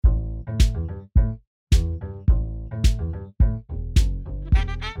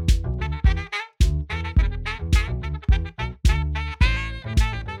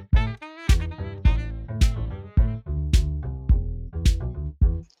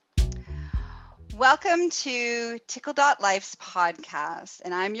Welcome to Tickle.life's podcast,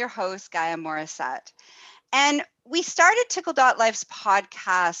 and I'm your host, Gaia Morissette. And we started Tickle.life's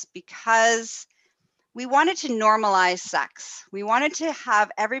podcast because we wanted to normalize sex. We wanted to have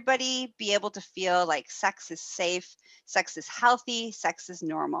everybody be able to feel like sex is safe, sex is healthy, sex is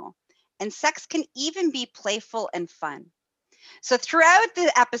normal. And sex can even be playful and fun. So, throughout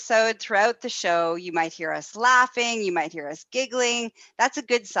the episode, throughout the show, you might hear us laughing, you might hear us giggling. That's a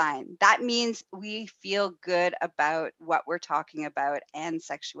good sign. That means we feel good about what we're talking about and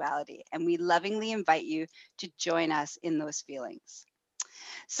sexuality. And we lovingly invite you to join us in those feelings.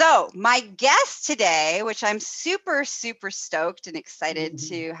 So, my guest today, which I'm super, super stoked and excited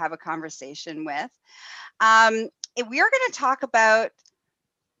to have a conversation with, we're going to talk about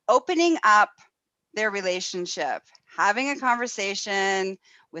opening up their relationship, having a conversation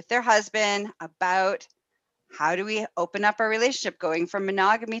with their husband about how do we open up our relationship, going from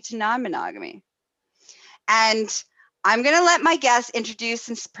monogamy to non-monogamy. And I'm going to let my guest introduce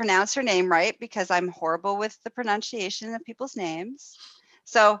and pronounce her name right, because I'm horrible with the pronunciation of people's names.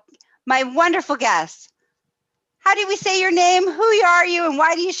 So, my wonderful guest, how do we say your name? Who are you, and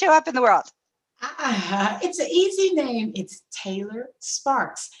why do you show up in the world? It's an easy name. It's Taylor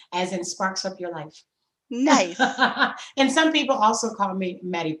Sparks, as in sparks up your life. Nice. And some people also call me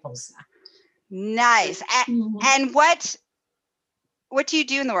Mariposa. Nice. And what do you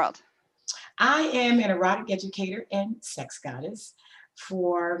do in the world? I am an erotic educator and sex goddess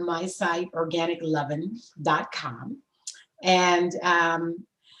for my site, organiclovin.com. And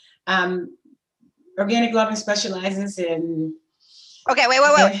Organic Lovin specializes in... Okay, wait.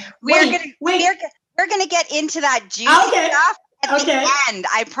 We're gonna get into that juicy stuff at the end.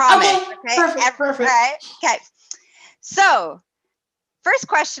 I promise. Okay. Perfect. Okay. So, first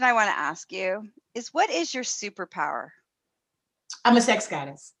question I want to ask you is, what is your superpower? I'm a sex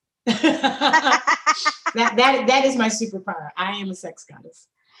goddess. that is my superpower. I am a sex goddess.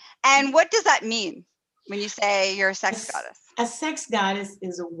 And what does that mean when you say you're a sex goddess? A sex goddess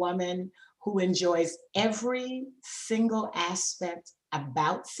is a woman who enjoys every single aspect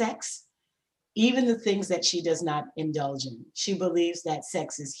about sex, even the things that she does not indulge in. She believes that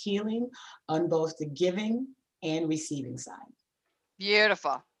sex is healing on both the giving and receiving side.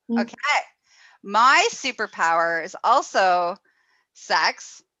 Beautiful. Okay. My superpower is also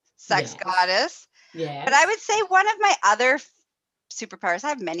sex goddess. Yes. But I would say one of my other superpowers, I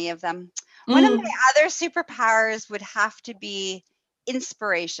have many of them. One of my other superpowers would have to be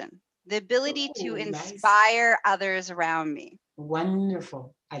inspiration, the ability to inspire others around me.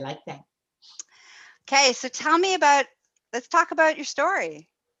 Wonderful. I like that. Okay, so let's talk about your story.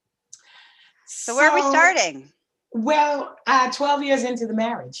 So where are we starting? Well, 12 years into the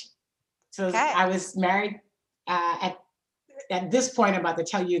marriage. So I was married at this point. I'm about to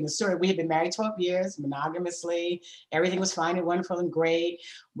tell you in the story. We had been married 12 years, monogamously. Everything was fine and wonderful and great.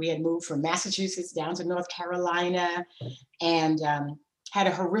 We had moved from Massachusetts down to North Carolina and had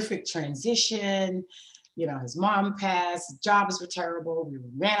a horrific transition. You know, his mom passed, his jobs were terrible. We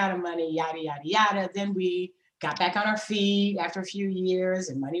ran out of money, yada, yada, yada. Then we got back on our feet after a few years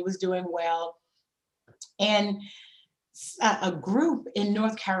and money was doing well. And a group in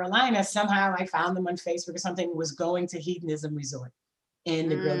North Carolina, somehow I found them on Facebook or something, was going to Hedonism Resort in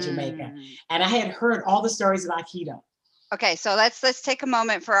Negril, Jamaica. And I had heard all the stories about Hedo. Okay, so let's take a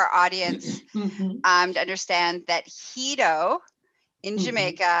moment for our audience to understand that Hedo in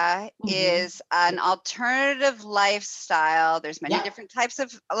Jamaica is an alternative lifestyle. There's many different types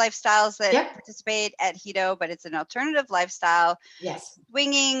of lifestyles that participate at Hedo, but it's an alternative lifestyle. Yes.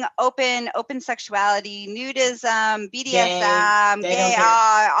 Swinging, open sexuality, nudism, BDSM, gay,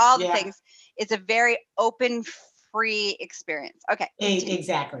 all the things. It's a very open, free experience. Okay.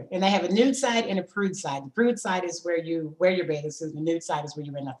 Exactly. And they have a nude side and a prude side. The prude side is where you wear your bathing suit. The nude side is where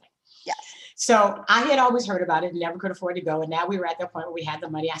you wear nothing. Yes. So I had always heard about it, never could afford to go. And now we were at that point where we had the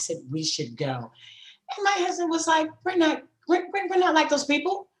money. I said, we should go. And my husband was like, we're not like those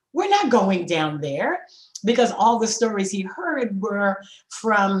people. We're not going down there, because all the stories he heard were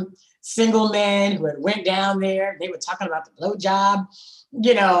from single men who had went down there. They were talking about the blowjob,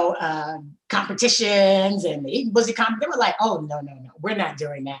 competitions and the eating pussy competition. They were like, oh, no, we're not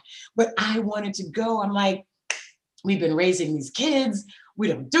doing that. But I wanted to go. I'm like, we've been raising these kids. We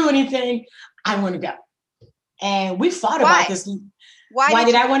don't do anything. I want to go. And we fought about this. Why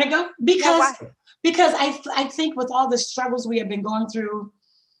did I want to go? Because I think with all the struggles we have been going through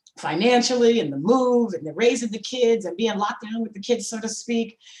financially and the move and the raising the kids and being locked down with the kids, so to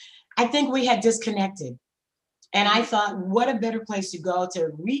speak, I think we had disconnected. And I thought, what a better place to go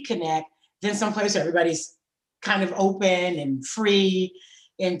to reconnect than someplace where everybody's kind of open and free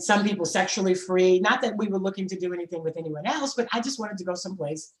and some people sexually free. Not that we were looking to do anything with anyone else, but I just wanted to go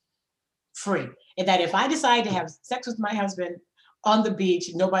someplace free. And that if I decided to have sex with my husband on the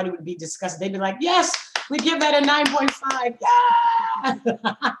beach, nobody would be disgusted. They'd be like, yes, we give that a 9.5.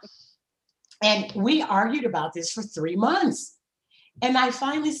 Yeah. And we argued about this for 3 months. And I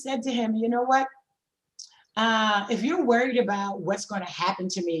finally said to him, you know what? If you're worried about what's going to happen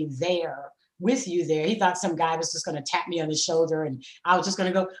to me there, with you there, he thought some guy was just going to tap me on the shoulder and I was just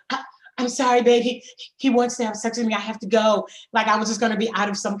going to go, I'm sorry, baby. He wants to have sex with me. I have to go. Like I was just going to be out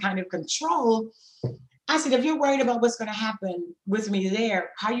of some kind of control. I said, if you're worried about what's going to happen with me there,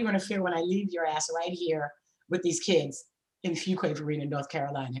 how are you going to feel when I leave your ass right here with these kids in Fuquay-Varina, North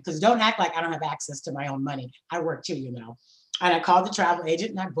Carolina? Because don't act like I don't have access to my own money. I work too, you know. And I called the travel agent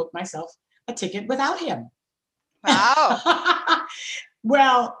and I booked myself a ticket without him. Wow.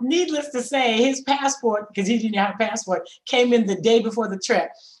 Well, needless to say, his passport, because he didn't have a passport, came in the day before the trip.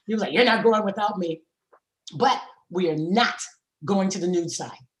 He was like, you're not going without me. But we are not going to the nude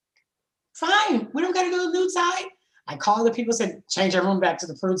side. Fine, we don't got to go to the nude side. I called the people, said, change our room back to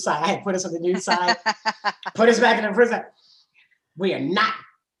the prude side. I had put us on the nude side, put us back in the prude side. We are not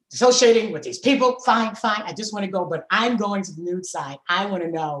associating with these people. Fine. I just want to go, but I'm going to the nude side. I want to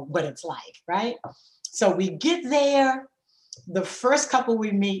know what it's like, right? So we get there. The first couple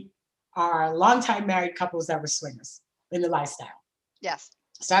we meet are longtime married couples that were swingers in the lifestyle. Yes.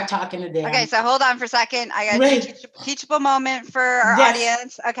 Start talking to them. Okay, so hold on for a second. I got a teachable moment for our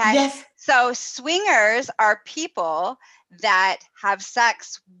audience. Okay. Yes. So swingers are people that have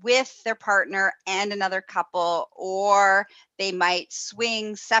sex with their partner and another couple, or they might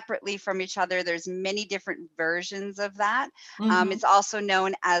swing separately from each other. There's many different versions of that. Mm-hmm. It's also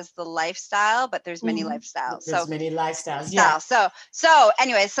known as the lifestyle, but there's many lifestyles. There's many lifestyles. Yeah. So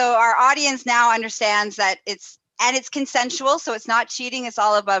anyway, so our audience now understands that it's consensual, so it's not cheating. It's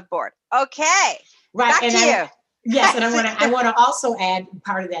all above board. Okay. Right. Back to you. Yes, and I want to also add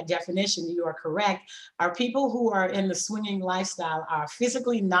part of that definition. You are correct. Are people who are in the swinging lifestyle are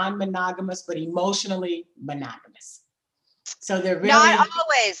physically non-monogamous, but emotionally monogamous. So they're really not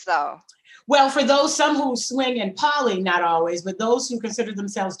always, though. Well, for those some who swing in poly, not always, but those who consider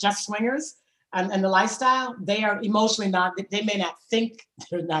themselves just swingers and the lifestyle, they are emotionally not. They may not think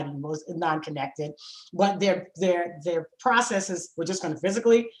they're not non-connected, but their processes. We're just going to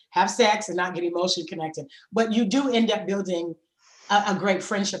physically have sex and not get emotionally connected. But you do end up building a great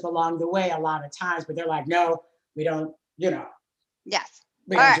friendship along the way a lot of times. But they're like, no, we don't. You know. Yes.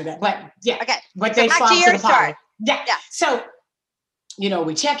 We don't do that. But yeah. Okay. But so they fall to the poly. Yeah. So,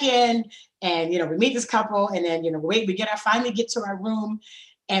 we check in and, we meet this couple and then, we finally get to our room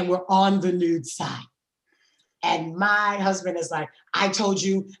and we're on the nude side. And my husband is like, I told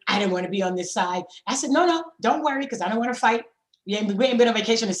you I didn't want to be on this side. I said, no, don't worry, because I don't want to fight. We ain't been on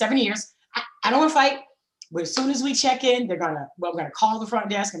vacation in 7 years. I don't want to fight. But as soon as we check in, we're going to call the front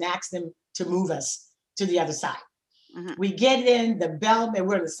desk and ask them to move us to the other side. Mm-hmm. We get in, the bellman,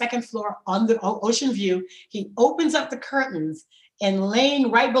 we're on the second floor on the ocean view. He opens up the curtains and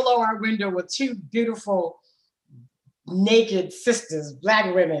laying right below our window were two beautiful naked sisters,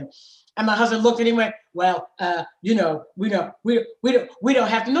 Black women. And my husband looked at him and went, well, we don't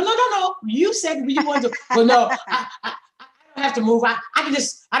have to. No. You said you wanted to. Well, no, I don't have to move. I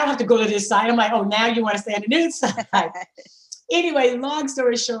don't have to go to this side. I'm like, oh, now you want to stay on the nude side. Anyway, long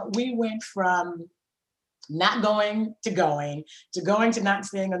story short, we went from not going to not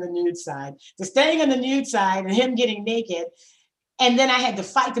staying on the nude side, to staying on the nude side and him getting naked. And then I had to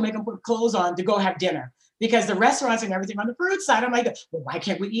fight to make him put clothes on to go have dinner because the restaurants and everything on the prude side, I'm like, well, why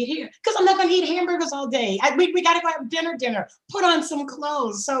can't we eat here? Because I'm not going to eat hamburgers all day. We got to go have dinner, put on some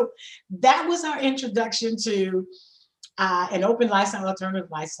clothes. So that was our introduction to an open lifestyle, alternative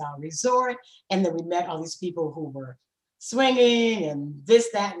lifestyle resort. And then we met all these people who were swinging and this,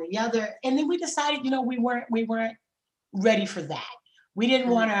 that, and the other. And then we decided, we weren't ready for that. We didn't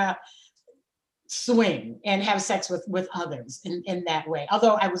want to swing and have sex with others in that way.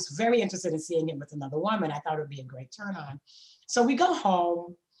 Although I was very interested in seeing him with another woman. I thought it would be a great turn on. So we go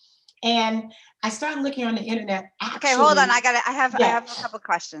home and I started looking on the internet. Actually, okay, hold on. I have a couple of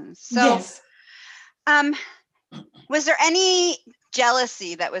questions. So, yes. Was there any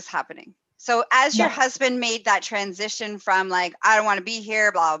jealousy that was happening? So as your husband made that transition from like, I don't want to be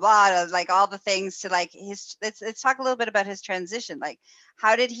here, blah, blah, blah, like all the things to like let's talk a little bit about his transition. Like,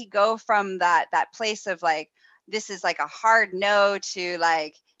 how did he go from that place of like, this is like a hard no to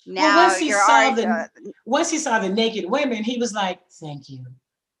like, now once he saw the naked women, he was like, thank you.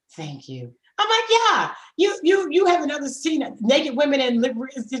 I'm like, yeah, you haven't ever seen naked women in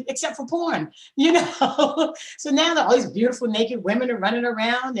except for porn, you know. So now that all these beautiful naked women are running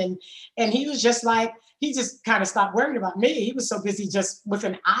around, and he was just like, he just kind of stopped worrying about me. He was so busy just with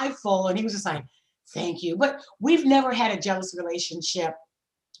an eye full, and he was just like, thank you. But we've never had a jealous relationship,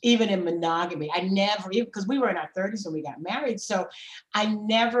 even in monogamy. I never, because we were in our 30s when we got married. So I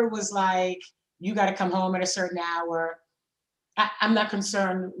never was like, you got to come home at a certain hour. I'm not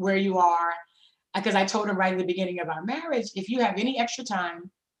concerned where you are, because I told him right at the beginning of our marriage, if you have any extra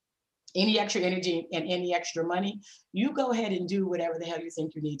time, any extra energy, and any extra money, you go ahead and do whatever the hell you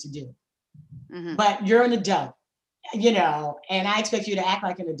think you need to do. Mm-hmm. But you're an adult, you know, and I expect you to act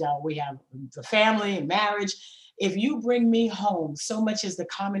like an adult. We have the family and marriage. If you bring me home so much as the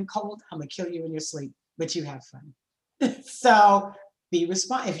common cold, I'm gonna kill you in your sleep, but you have fun. So be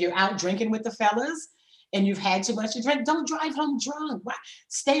responsible. If you're out drinking with the fellas, and you've had too much to drink, don't drive home drunk.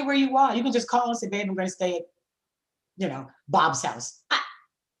 Stay where you are. You can just call and say, babe, I'm going to stay at, you know, Bob's house.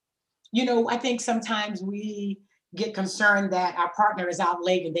 I think sometimes we get concerned that our partner is out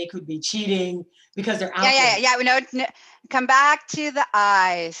late and they could be cheating because they're out late. Yeah. We know. Come back to the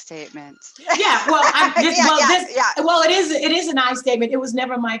I statement. Yeah. Well, it is an I statement. It was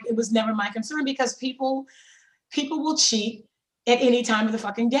never my concern, because people will cheat at any time of the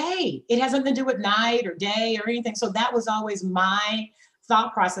fucking day. It has nothing to do with night or day or anything. So that was always my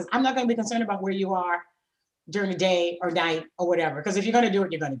thought process. I'm not going to be concerned about where you are during the day or night or whatever, because if you're going to do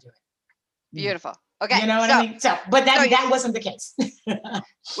it, you're going to do it. Beautiful. Okay. You know what I mean? So, but that wasn't the case.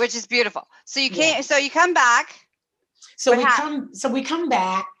 Which is beautiful. So you can't. Yeah. So you come back. So we come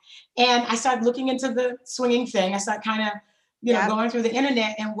back, and I started looking into the swinging thing. I started kind of, going through the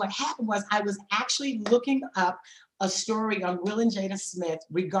internet, and what happened was I was actually looking up a story on Will and Jada Smith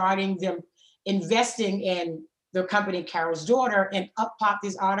regarding them investing in their company, Carol's Daughter, and up popped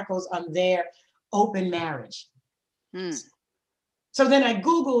these articles on their open marriage. So then I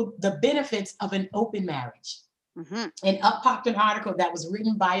Googled the benefits of an open marriage. Mm-hmm. And up popped an article that was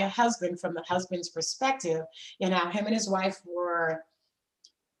written by a husband from the husband's perspective, and how him and his wife were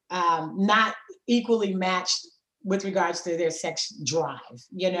not equally matched with regards to their sex drive,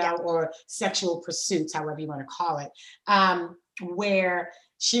 or sexual pursuits, however you want to call it, where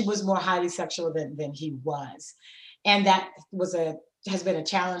she was more highly sexual than he was. And that has been a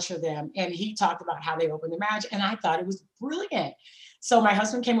challenge for them. And he talked about how they opened the marriage, and I thought it was brilliant. So my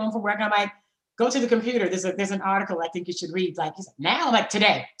husband came home from work, and I'm like, go to the computer. There's an article I think you should read. Like, he's like, now? I'm like,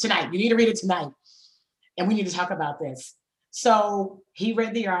 tonight, you need to read it tonight. And we need to talk about this. So he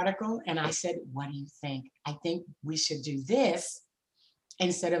read the article, and I said, what do you think? I think we should do this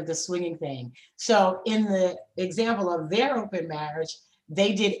instead of the swinging thing. So in the example of their open marriage,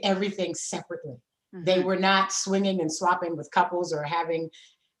 they did everything separately. Mm-hmm. They were not swinging and swapping with couples or having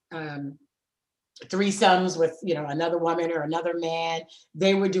threesomes with, another woman or another man.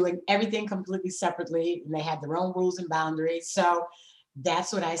 They were doing everything completely separately, and they had their own rules and boundaries. So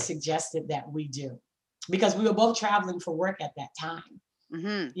that's what I suggested that we do, because we were both traveling for work at that time,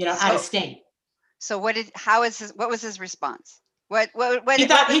 out of state. So what was his response? What he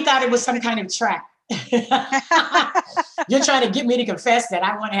thought it was some kind of trap. You're trying to get me to confess that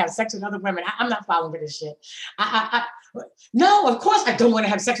I want to have sex with other women. I'm not falling for this shit. No, of course I don't want to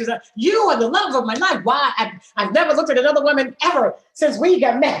have sex with her. You are the love of my life. Why? I've never looked at another woman ever since we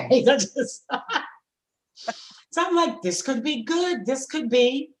got married. So I'm like, this could be good. This could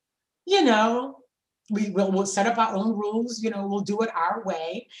be, we'll set up our own rules. We'll do it our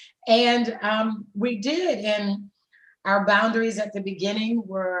way. And we did. And our boundaries at the beginning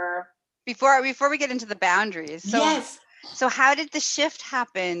were... Before we get into the boundaries. So, yes. So how did the shift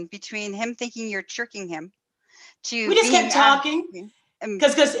happen between him thinking you're tricking him to... We just kept talking.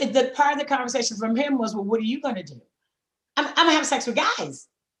 Because the part of the conversation from him was, well, what are you going to do? I'm going to have sex with guys.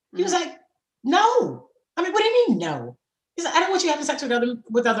 He was like, no. I mean, what do you mean, no? He's like, I don't want you having sex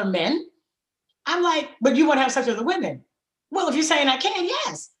with other men. I'm like, but you want to have sex with other women? Well, if you're saying I can,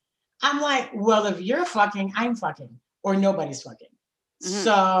 yes. I'm like, well, if you're fucking, I'm fucking, or nobody's fucking. Mm-hmm.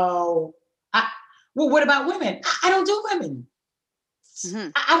 So, what about women? I don't do women. Mm-hmm.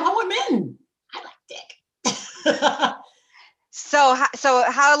 I want men. I like dick. So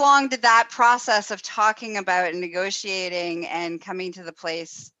how long did that process of talking about and negotiating and coming to the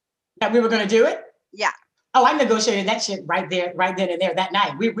place that we were going to do it? Yeah. Oh, I negotiated that shit right then and there that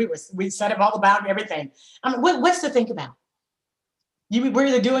night. We set up all about everything. I mean, what's to think about? We're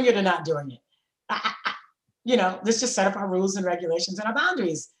either doing it or not doing it. Let's just set up our rules and regulations and our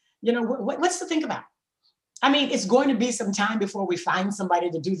boundaries. What's to think about? I mean, it's going to be some time before we find somebody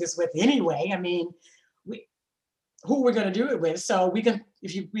to do this with anyway. I mean, who we're going to do it with. So we can,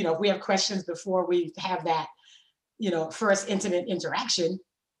 if if we have questions before we have that, first intimate interaction,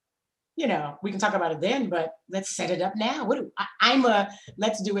 we can talk about it then, but let's set it up now. I'm a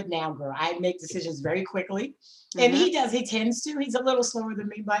let's do it now girl. I make decisions very quickly. And he does, he tends to. He's a little slower than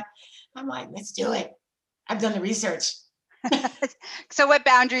me, but I'm like, let's do it. I've done the research. So what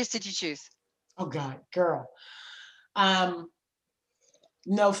boundaries did you choose? Oh God, girl.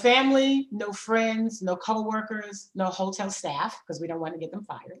 No family, no friends, no coworkers, no hotel staff, because we don't want to get them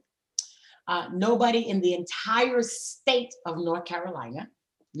fired. Nobody in the entire state of North Carolina,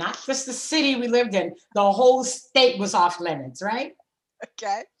 not just the city we lived in, the whole state was off limits, right?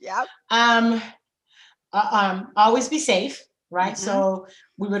 Okay, yeah. Always be safe, right? So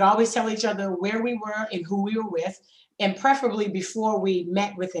we would always tell each other where we were and who we were with, and preferably before we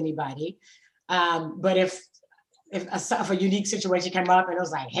met with anybody. But if a unique situation came up and it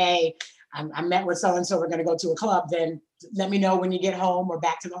was like, hey, I met with so-and-so, we're going to go to a club, then let me know when you get home or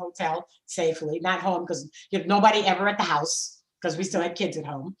back to the hotel safely. Not home, because nobody ever at the house, because we still had kids at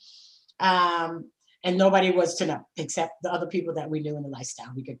home. And nobody was to know except the other people that we knew in the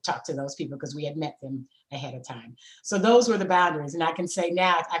lifestyle. We could talk to those people because we had met them ahead of time. So those were the boundaries. And I can say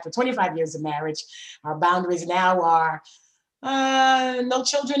now, after 25 years of marriage, our boundaries now are no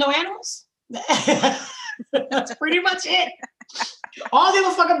children, no animals. That's pretty much it. All the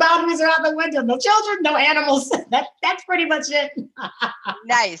other fucking boundaries are out the window. No children, no animals. That's pretty much it.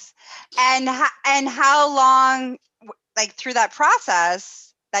 Nice. And how long, like through that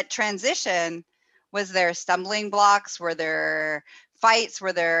process, that transition, was there stumbling blocks? Were there fights?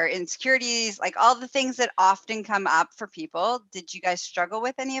 Were there insecurities? Like all the things that often come up for people. Did you guys struggle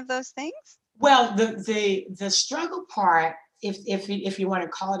with any of those things? Well, the struggle part, if you want to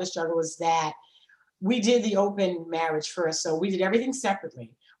call it a struggle, was that we did the open marriage first. So we did everything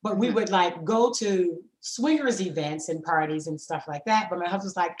separately, but we would like go to swingers events and parties and stuff like that. But my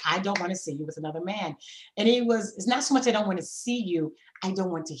husband's like, I don't want to see you with another man. And it's not so much I don't want to see you, I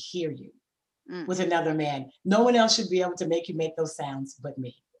don't want to hear you with another man. No one else should be able to make you make those sounds but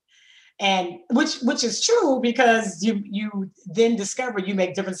me. And which is true, because you then discover you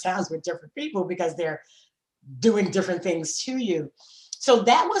make different sounds with different people because they're doing different things to you. So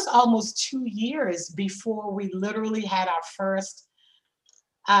that was almost 2 years before we literally had our first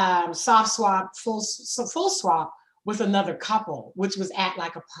soft swap, full swap with another couple, which was at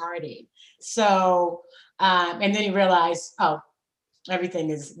like a party. So, and then he realized, oh, everything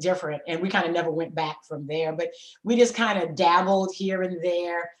is different. And we kind of never went back from there, but we just kind of dabbled here and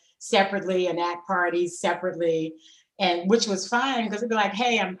there separately and at parties separately, and which was fine, because it'd be like,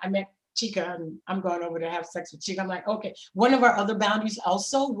 hey, I met Chica and I'm going over to have sex with Chica. I'm like, okay. One of our other boundaries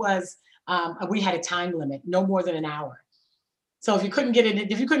also was we had a time limit, no more than an hour. So if you couldn't get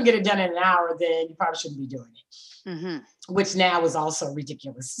it done in an hour, then you probably shouldn't be doing it. Which now is also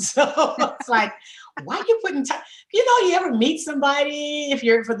ridiculous. So it's like, why are you putting time? You ever meet somebody,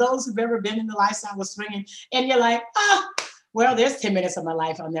 for those who've ever been in the lifestyle of swinging, and you're like, oh, well, there's 10 minutes of my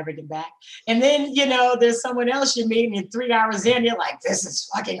life I'll never get back. And then, there's someone else you meet, and 3 hours in, you're like, this is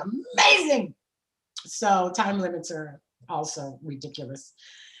fucking amazing. So time limits are also ridiculous,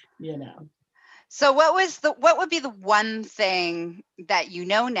 So what would be the one thing that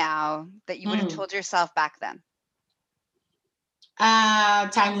now that you would have told yourself back then?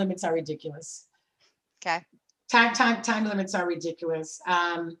 Time limits are ridiculous. Okay. Time limits are ridiculous.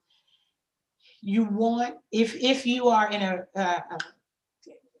 You want, if you are in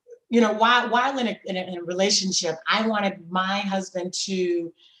while in a relationship, I wanted my husband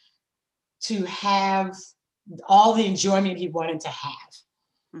to have all the enjoyment he wanted to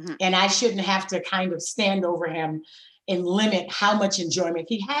have. And I shouldn't have to kind of stand over him and limit how much enjoyment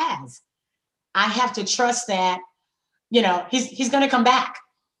he has. I have to trust that, he's going to come back.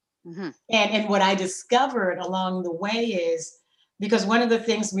 And what I discovered along the way is, because one of the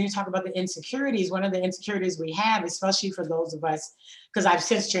things when you talk about the insecurities, one of the insecurities we have, especially for those of us, because I've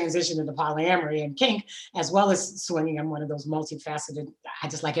since transitioned into polyamory and kink, as well as swinging. I'm one of those multifaceted, I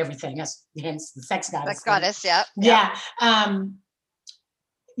just like everything. That's hence the sex goddess. Sex goddess, yeah. Yeah.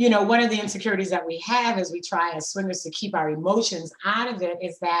 One of the insecurities that we have as we try as swingers to keep our emotions out of it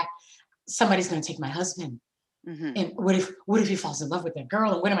is that somebody's going to take my husband. And what if he falls in love with that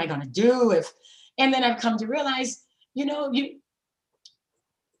girl? And what am I going to do and then I've come to realize, you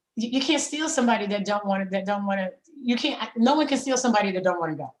can't steal somebody you can't, no one can steal somebody that don't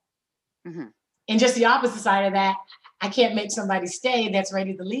want to go. And just the opposite side of that, I can't make somebody stay that's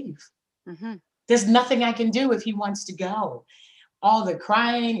ready to leave. There's nothing I can do if he wants to go. All the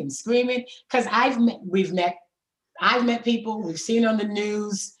crying and screaming, because I've met people, we've seen on the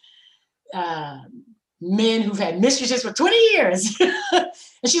news, men who've had mistresses for 20 years.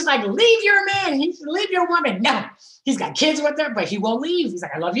 And she's like, leave your man, leave your woman. No, he's got kids with her, but he won't leave. He's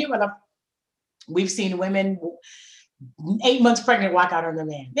like, I love you. We've seen women 8 months pregnant walk out on the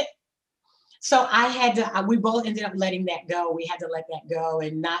man. So we both ended up letting that go. We had to let that go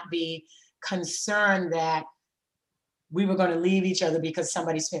and not be concerned that we were going to leave each other because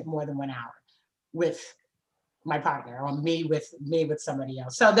somebody spent more than 1 hour with my partner, or me with somebody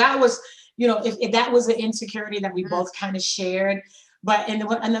else. So that was, if that was an insecurity that we both kind of shared. But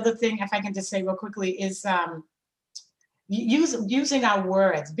another thing, if I can just say real quickly, is using our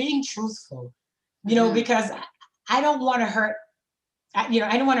words, being truthful, because I don't want to hurt. I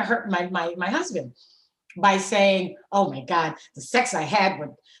don't want to hurt my husband by saying, oh my God, the sex I had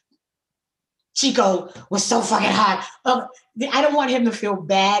with Chico was so fucking hot. I don't want him to feel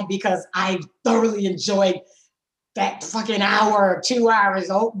bad because I thoroughly enjoyed that fucking hour or 2 hours,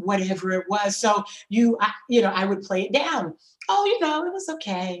 or whatever it was. So I would play it down. Oh, it was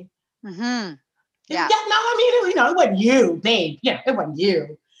okay. Mm-hmm. Yeah. No, I mean, it wasn't you, babe. It wasn't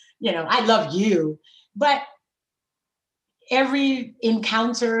you. I love you. But every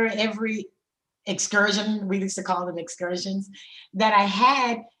encounter, every excursion, we used to call them excursions, that I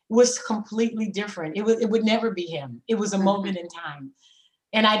had was completely different. It would never be him. It was a moment in time.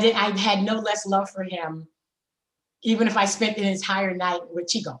 And I had no less love for him, even if I spent an entire night with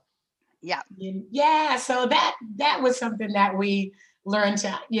Chico. Yeah. Yeah. So that was something that we learned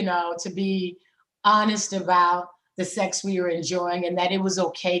to be honest about the sex we were enjoying, and that it was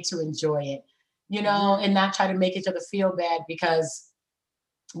okay to enjoy it, and not try to make each other feel bad because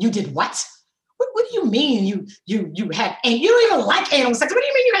you did what? What do you mean you had, and you don't even like anal sex? What do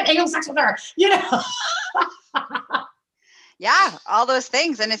you mean you had anal sex with her? Yeah, all those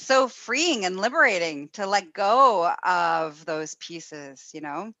things. And it's so freeing and liberating to let go of those pieces,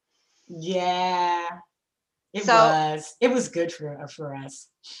 Yeah, it was good for us.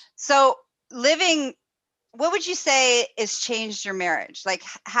 So what would you say has changed your marriage? Like,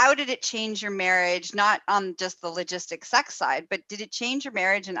 how did it change your marriage? Not on just the logistic sex side, but did it change your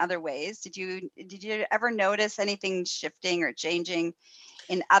marriage in other ways? Did you ever notice anything shifting or changing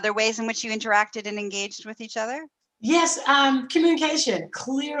in other ways in which you interacted and engaged with each other? Yes, communication.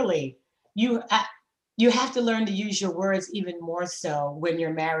 Clearly, you have to learn to use your words even more so when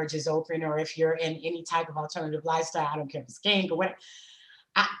your marriage is open, or if you're in any type of alternative lifestyle. I don't care if it's kink or what.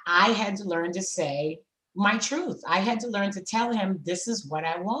 I had to learn to say my truth. I had to learn to tell him, this is what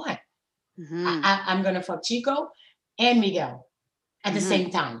I want. Mm-hmm. I'm going to fuck Chico and Miguel at the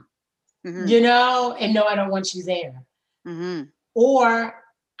same time, and no, I don't want you there. Mm-hmm. Or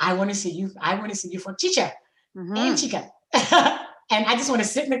I want to see you fuck Chicha and Chica. And I just want to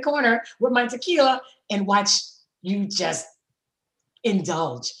sit in the corner with my tequila and watch you just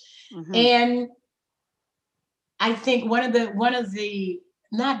indulge. Mm-hmm. And I think one of the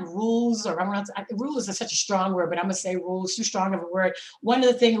not rules, or rules is such a strong word, but I'm gonna say rules, too strong of a word. One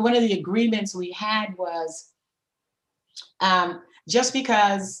of the agreements we had was just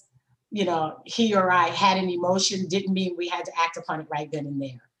because he or I had an emotion didn't mean we had to act upon it right then and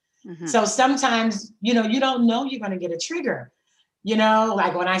there. Mm-hmm. So sometimes you don't know you're gonna get a trigger.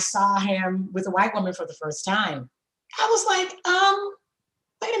 Like when I saw him with a white woman for the first time, I was like,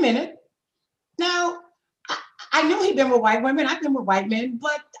 wait a minute. Now, I knew he'd been with white women. I've been with white men,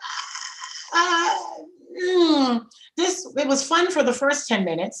 but it was fun for the first 10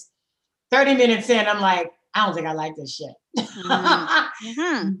 minutes. 30 minutes in, I'm like, I don't think I like this shit.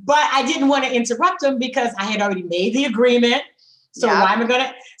 Mm-hmm. But I didn't want to interrupt him because I had already made the agreement. So why am I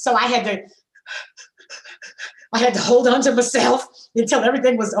gonna? So I had to hold on to myself until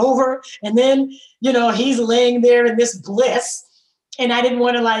everything was over. And then, he's laying there in this bliss. And I didn't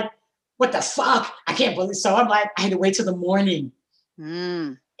want to what the fuck? I can't believe. So I'm like, I had to wait till the morning.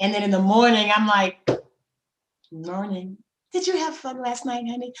 And then in the morning, I'm like, morning. Did you have fun last night,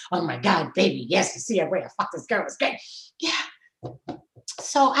 honey? Oh my God, baby. Yes, you see the way I fucked this girl. It's great. Yeah.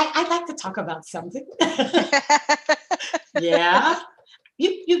 So I'd like to talk about something. Yeah.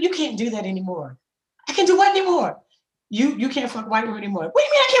 You can't do that anymore. I can do what anymore? You can't fuck white women anymore. What do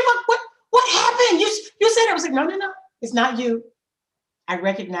you mean I can't fuck? What happened? You said it. I was like, no. It's not you. I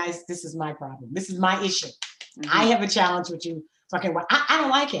recognize this is my problem. This is my issue. Mm-hmm. I have a challenge with you fucking white. I don't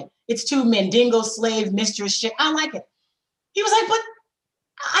like it. It's too Mandingo, slave, mistress shit. I don't like it. He was like, but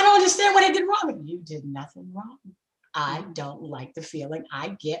I don't understand what I did wrong. You did nothing wrong. I don't like the feeling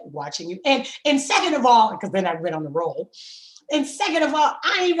I get watching you. And second of all, because then I went on the roll. And second of all,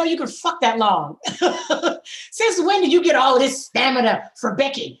 I didn't even know you could fuck that long. Since when did you get all this stamina for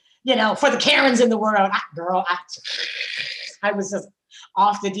Becky? For the Karens in the world. I was just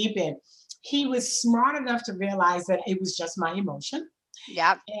off the deep end. he was smart enough to realize that it was just my emotion.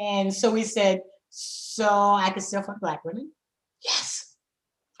 Yeah. And so he said, so I can still fuck Black women? Yes.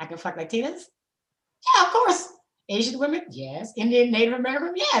 I can fuck Latinas? Yeah, of course. Asian women? Yes. Indian, Native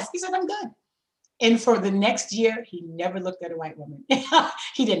American? Yes. He said, I'm good. And for the next year, he never looked at a white woman.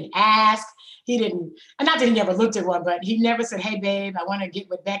 He didn't ask. He didn't, and not that he never looked at one, but he never said, hey, babe, I want to get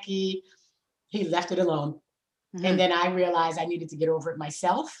with Becky. He left it alone. Mm-hmm. And then I realized I needed to get over it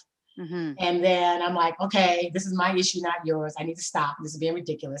myself. Mm-hmm. And then I'm like, okay, this is my issue, not yours. I need to stop. This is being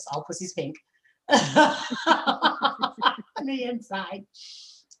ridiculous. All pussy's pink on the inside.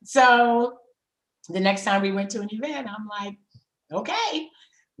 So the next time we went to an event, I'm like, okay,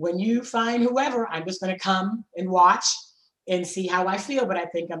 when you find whoever, I'm just going to come and watch and see how I feel. But I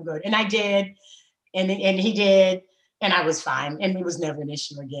think I'm good. And I did. And he did. And I was fine. And it was never an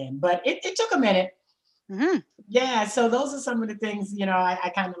issue again. But it took a minute. Mm-hmm. Yeah, so those are some of the things, you know,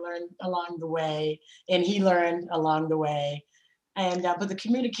 I kind of learned along the way, and he learned along the way. And but the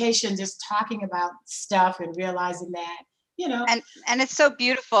communication, just talking about stuff and realizing that, you know. And it's so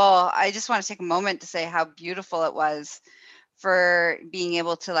beautiful. I just want to take a moment to say how beautiful it was for being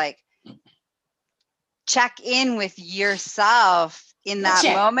able to like check in with yourself in that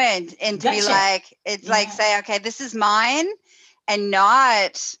moment and to be like, it's like say, okay, this is mine and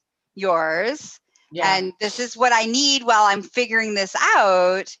not yours. Yeah. And this is what I need while I'm figuring this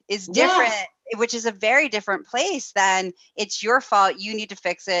out is different, which is a very different place than it's your fault. You need to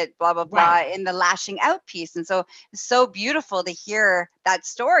fix it, blah, blah, blah, in the lashing out piece. And so it's so beautiful to hear that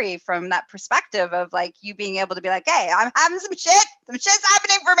story from that perspective of like you being able to be like, hey, I'm having some shit's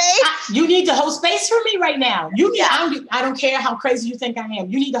happening for me. You need to hold space for me right now. You need, I don't care how crazy you think I am.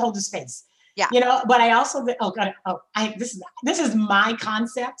 You need to hold the space. Yeah. You know, but I also, this is my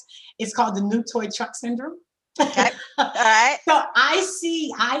concept. It's called the new toy truck syndrome. Okay. All right. So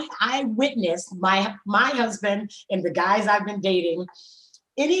I witnessed my husband and the guys I've been dating,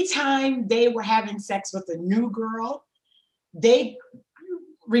 anytime they were having sex with a new girl, they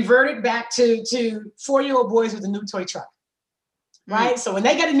reverted back to 4-year-old boys with a new toy truck. Right. So when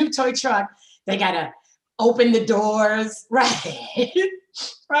they get a new toy truck, they got to open the doors. Right.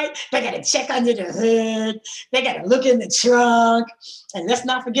 Right? They got to check under the hood. They got to look in the trunk. And let's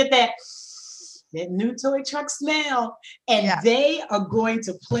not forget that new toy truck smell. And they are going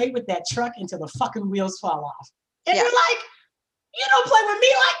to play with that truck until the fucking wheels fall off. And you're like, you don't play with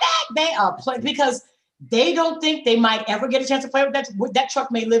me like that. They are playing because they don't think they might ever get a chance to play with that. That truck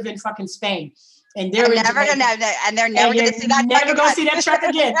may live in fucking Spain. And they're never going to see that. Never going to see that truck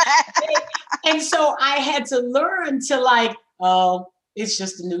again. And so I had to learn to like, oh, it's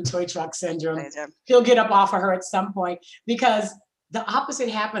just the new toy truck syndrome. He'll get up off of her at some point because the opposite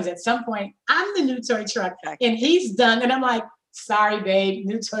happens at some point. I'm the new toy truck and he's done. And I'm like, sorry, babe,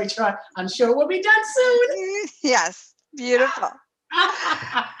 new toy truck. I'm sure we'll be done soon. Yes. Beautiful.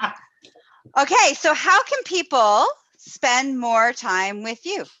 Okay. So how can people spend more time with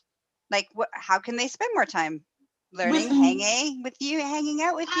you? Like how can they spend more time learning, hanging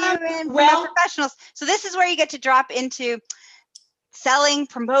out with you and professionals? So this is where you get to drop into selling,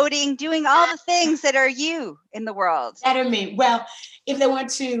 promoting, doing all the things that are you in the world. That are me. Well, if they want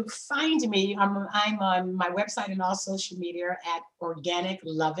to find me, I'm on my website and all social media at Organic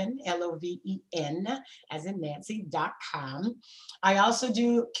Lovin', LOVEN, as in Nancy.com. I also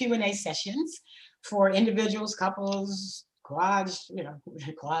do Q&A sessions for individuals, couples, quads,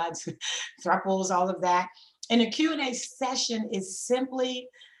 thruples, all of that. And a Q&A session is simply,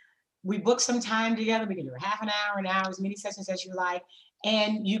 we book some time together. We can do a half an hour, as many sessions as you like.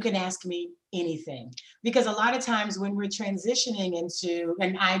 And you can ask me anything. Because a lot of times when we're transitioning into,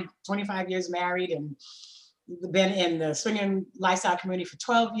 and I'm 25 years married and been in the swinging lifestyle community for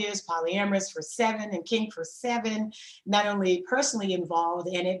 12 years, polyamorous for 7, and kink for 7, not only personally involved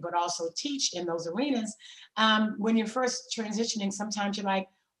in it, but also teach in those arenas. When you're first transitioning, sometimes you're like,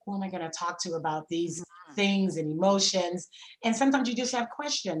 who am I going to talk to about these things and emotions? And sometimes you just have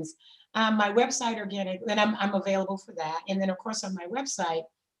questions. My website, Organic, and I'm available for that. And then, of course, on my website,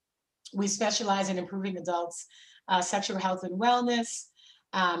 we specialize in improving adults' sexual health and wellness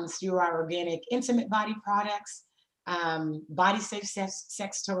through our organic intimate body products, body safe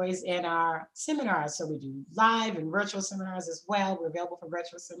sex toys, and our seminars. So we do live and virtual seminars as well. We're available for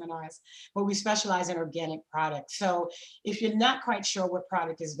virtual seminars, but we specialize in organic products. So if you're not quite sure what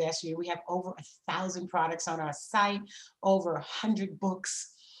product is best for you, we have over 1,000 products on our site, over 100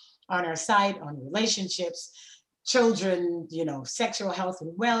 books on our site on relationships, children, sexual health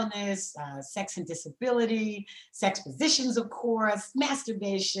and wellness, sex and disability, sex positions, of course,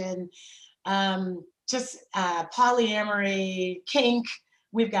 masturbation, just polyamory, kink,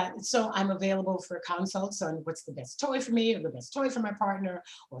 So I'm available for consults on what's the best toy for me or the best toy for my partner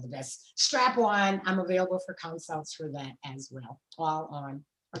or the best strap-on. I'm available for consults for that as well, all on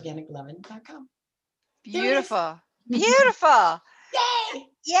organiclovin.com. Beautiful. Beautiful. Yay!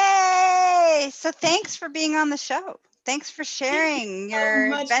 Yay! So thanks for being on the show. Thanks for sharing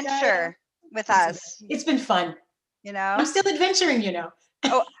your adventure with us. It's been fun. I'm still adventuring,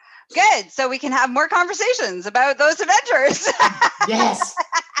 Oh, good. So we can have more conversations about those adventures. Yes.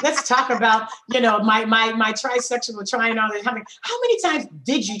 Let's talk about, my trisexual trying all this. How many times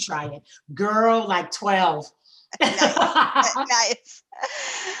did you try it? Girl, like 12. Nice.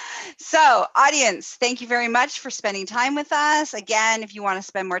 So, audience, thank you very much for spending time with us. Again, if you want to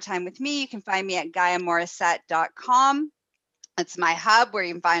spend more time with me, you can find me at GaiaMorissette.com. It's my hub where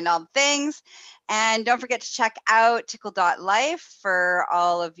you can find all the things. And don't forget to check out Tickle.life for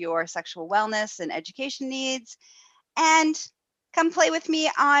all of your sexual wellness and education needs. And come play with me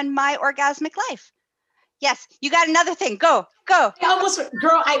on My Orgasmic Life. Yes, you got another thing. Go. Girl,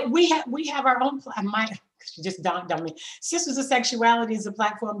 we have our own just dawned on me. Sisters of Sexuality is a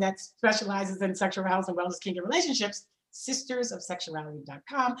platform that specializes in sexual health and wellness, kink, and relationships.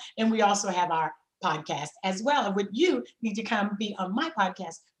 Sistersofsexuality.com. And we also have our podcast as well. And would you need to come be on my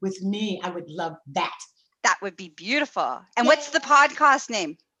podcast with me? I would love that. That would be beautiful. And what's the podcast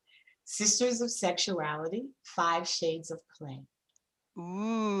name? Sisters of Sexuality, 5 Shades of Play.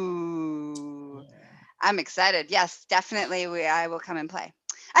 Ooh, I'm excited. Yes, definitely. I will come and play.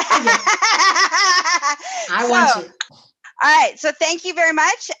 I want you. All right. So thank you very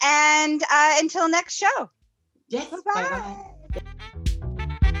much. And until next show. Yes. Bye-bye.